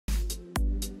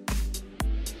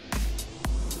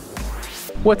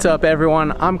What's up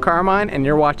everyone, I'm Carmine and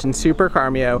you're watching Super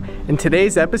Carmio. In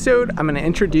today's episode, I'm going to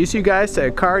introduce you guys to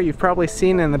a car you've probably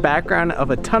seen in the background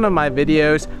of a ton of my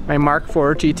videos, my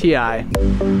MK4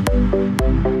 GTI.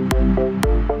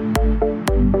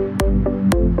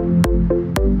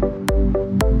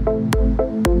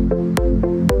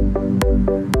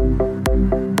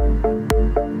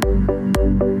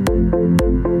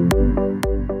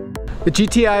 The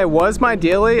GTI was my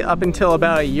daily up until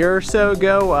about a year or so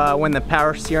ago when the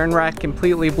power steering rack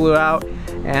completely blew out.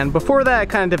 And before that, I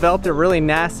kind of developed a really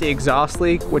nasty exhaust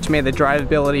leak, which made the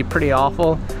drivability pretty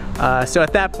awful. So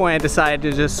at that point, I decided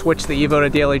to just switch the Evo to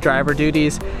daily driver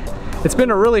duties. It's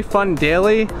been a really fun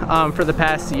daily for the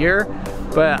past year,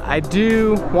 but I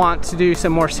do want to do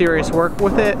some more serious work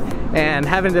with it, and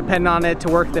having to depend on it to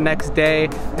work the next day,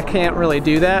 I can't really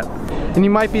do that. And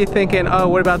you might be thinking, oh,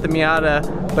 what about the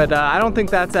Miata? But I don't think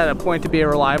that's at a point to be a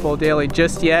reliable daily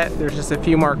just yet. There's just a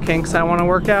few more kinks I want to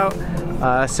work out.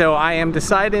 So I am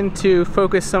deciding to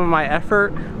focus some of my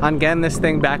effort on getting this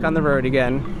thing back on the road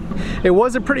again. It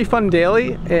was a pretty fun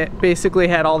daily. It basically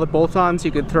had all the bolt-ons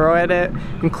you could throw at it,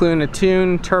 including a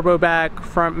tune, turbo back,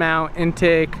 front mount,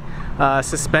 intake,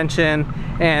 suspension,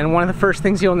 and one of the first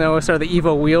things you'll notice are the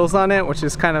Evo wheels on it, which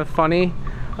is kind of funny.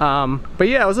 But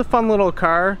yeah, it was a fun little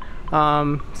car.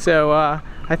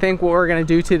 I think what we're going to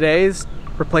do today is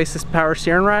replace this power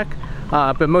steering rack,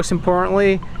 but most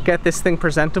importantly, get this thing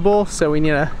presentable. So we need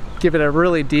to give it a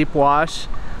really deep wash,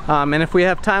 and if we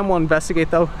have time, we'll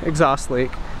investigate the exhaust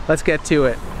leak. Let's get to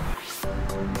it.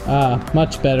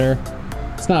 Much better.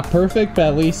 It's not perfect, but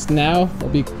at least now it'll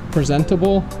be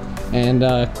presentable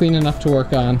and clean enough to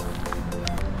work on.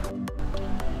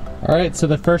 Alright, so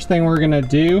the first thing we're going to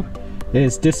do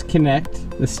is disconnect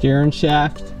the steering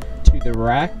shaft to the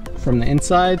rack from the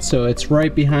inside, so it's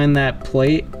right behind that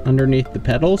plate underneath the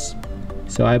pedals.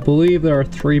 So I believe there are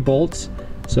 3 bolts,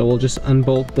 so we'll just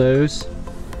unbolt those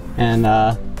and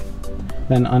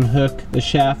then unhook the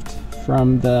shaft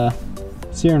from the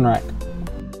steering rack.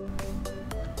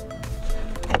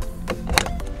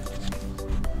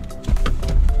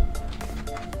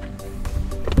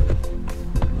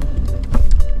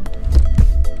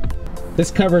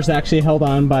 This cover is actually held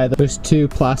on by those 2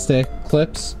 plastic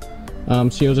clips. So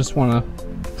you'll just want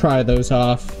to pry those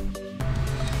off.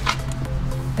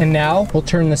 And now we'll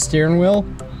turn the steering wheel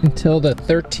until the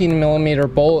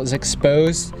 13mm bolt is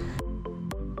exposed.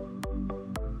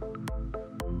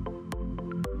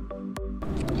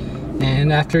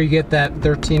 And after you get that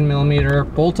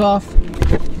 13mm bolt off,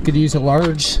 you could use a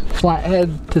large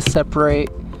flathead to separate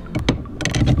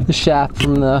the shaft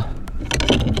from the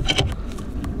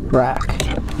rack.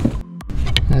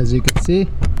 As you can see,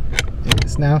 it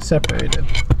is now separated.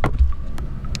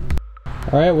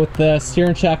 Alright, with the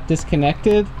steering shaft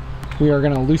disconnected, we are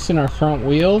going to loosen our front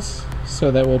wheels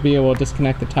so that we'll be able to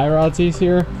disconnect the tie rods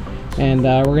easier, and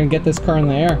we're going to get this car in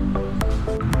the air.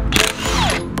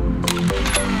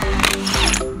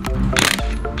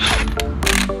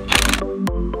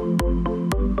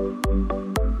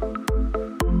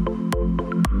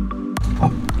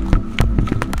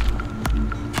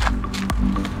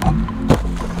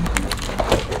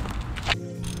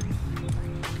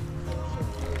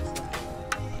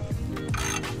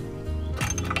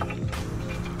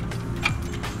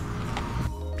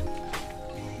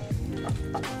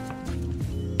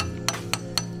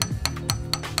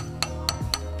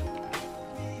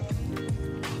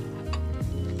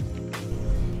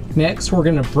 Next, we're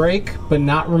going to break but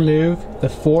not remove the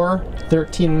 4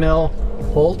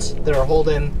 13mm bolts that are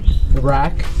holding the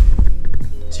rack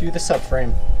to the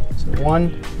subframe. So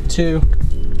 1, 2,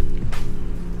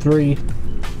 3,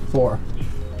 4.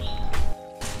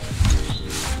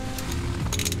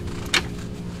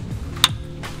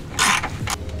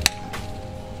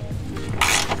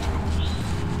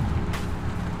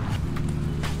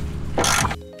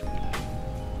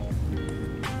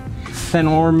 Then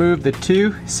we'll remove the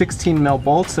 2 16mm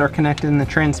bolts that are connected in the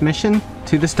transmission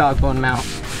to this dog bone mount.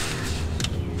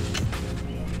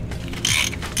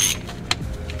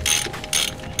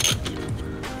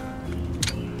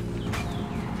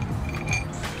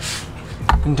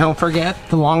 And don't forget,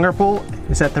 the longer bolt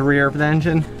is at the rear of the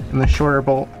engine and the shorter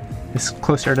bolt is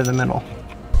closer to the middle.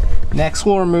 Next,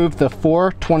 we'll remove the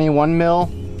 4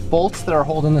 21mm bolts that are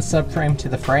holding the subframe to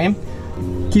the frame.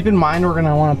 Keep in mind, we're going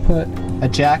to want to put a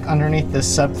jack underneath this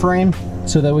subframe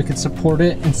so that we can support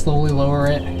it and slowly lower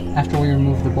it after we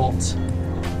remove the bolts.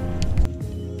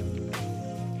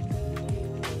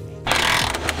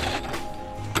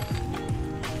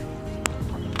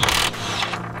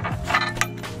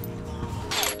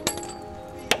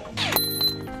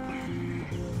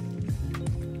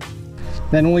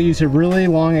 Then we'll use a really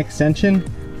long extension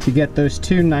to get those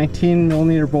two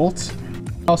 19mm bolts.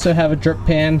 Also have a drip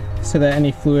pan so that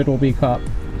any fluid will be caught.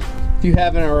 If you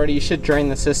haven't already, you should drain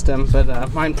the system,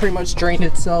 but mine pretty much drained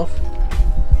itself.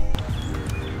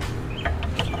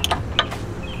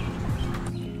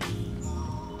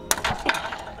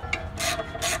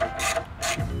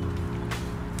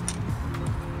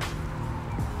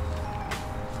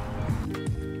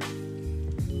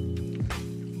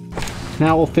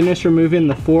 Now we'll finish removing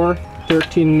the four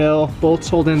 13mm bolts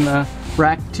holding the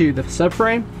rack to the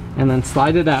subframe and then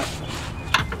slide it out.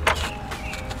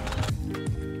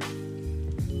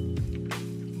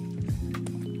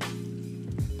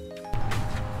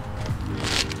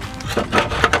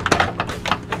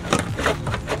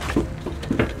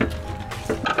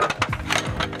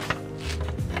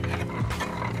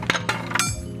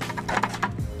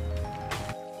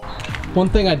 One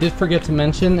thing I did forget to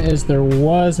mention is there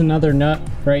was another nut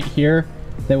right here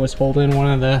that was holding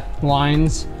one of the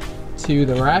lines to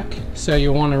the rack, so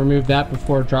you'll want to remove that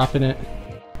before dropping it.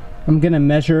 I'm going to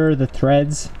measure the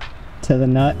threads to the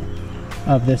nut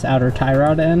of this outer tie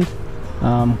rod end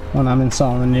when I'm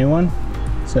installing the new one.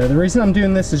 So the reason I'm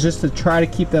doing this is just to try to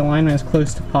keep the alignment as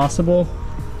close to possible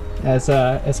as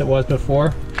it was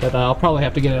before, but I'll probably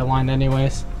have to get it aligned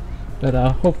anyways, but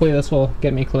hopefully this will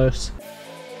get me close.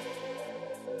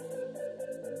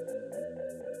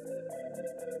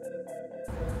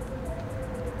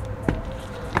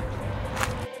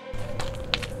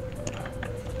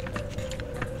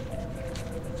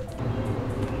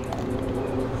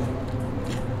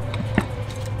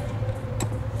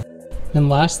 And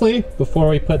lastly, before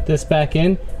we put this back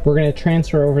in, we're going to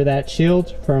transfer over that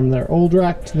shield from their old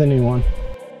rack to the new one.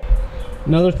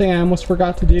 Another thing I almost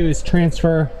forgot to do is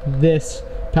transfer this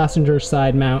passenger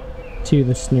side mount to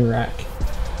this new rack.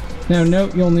 Now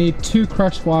note, you'll need two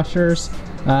crush washers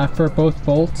for both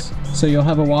bolts. So you'll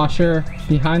have a washer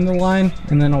behind the line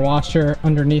and then a washer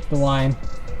underneath the line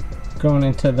going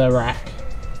into the rack.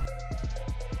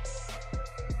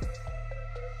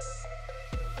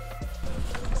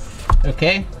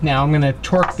 Okay, now I'm going to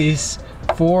torque these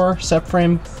four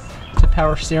subframe to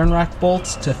power steering rack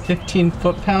bolts to 15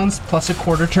 foot-pounds plus a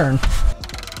quarter turn.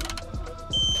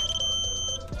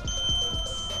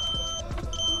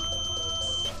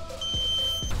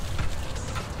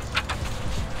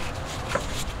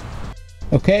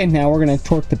 Okay, now we're going to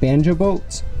torque the banjo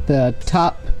bolts. The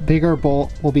top bigger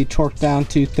bolt will be torqued down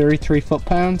to 33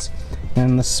 foot-pounds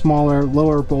and the smaller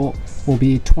lower bolt will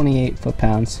be 28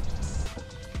 foot-pounds.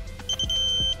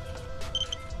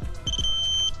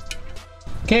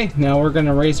 Okay, now we're going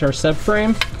to raise our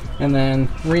subframe and then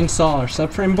reinstall our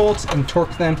subframe bolts and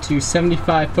torque them to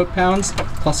 75 foot-pounds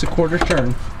plus a quarter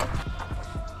turn.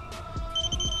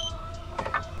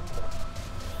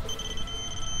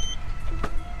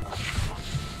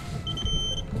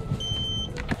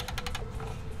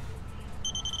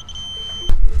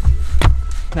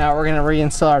 Now we're going to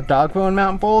reinstall our dog bone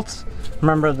mount bolts.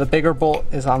 Remember, the bigger bolt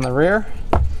is on the rear,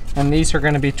 and these are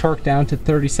going to be torqued down to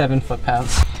 37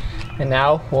 foot-pounds. And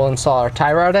now we'll install our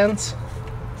tie rod ends.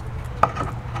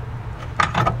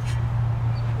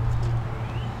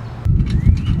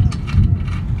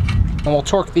 And we'll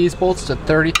torque these bolts to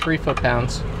 33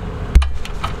 foot-pounds.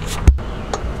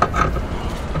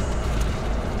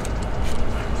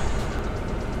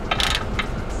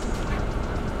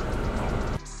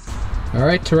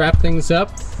 Alright, to wrap things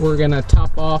up, we're going to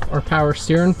top off our power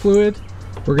steering fluid.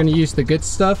 We're going to use the good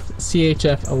stuff,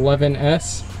 CHF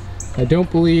 11S. I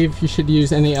don't believe you should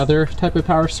use any other type of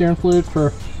power steering fluid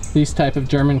for these type of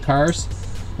German cars.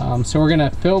 So we're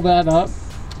gonna fill that up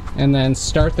and then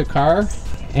start the car,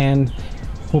 and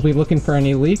we'll be looking for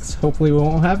any leaks. Hopefully we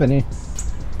won't have any.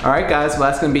 Alright guys, well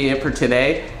that's gonna be it for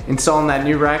today. Installing that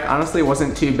new rack honestly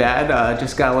wasn't too bad.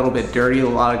 Just got a little bit dirty, a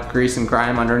lot of grease and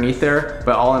grime underneath there,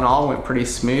 but all in all went pretty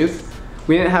smooth.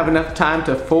 We didn't have enough time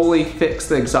to fully fix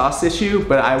the exhaust issue,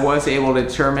 but I was able to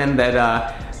determine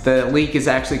that the leak is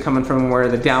actually coming from where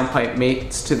the downpipe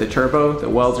mates to the turbo. The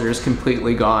welds are just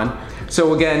completely gone. So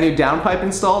we'll get a new downpipe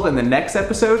installed in the next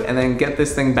episode and then get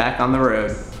this thing back on the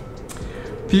road.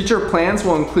 Future plans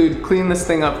will include cleaning this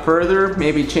thing up further,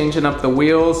 maybe changing up the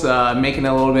wheels, making it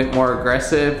a little bit more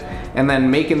aggressive, and then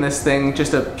making this thing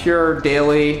just a pure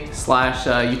daily /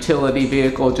 utility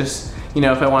vehicle, just, you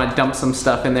know, if I want to dump some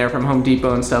stuff in there from Home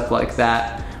Depot and stuff like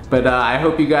that. But I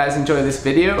hope you guys enjoy this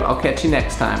video. I'll catch you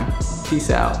next time. Peace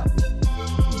out.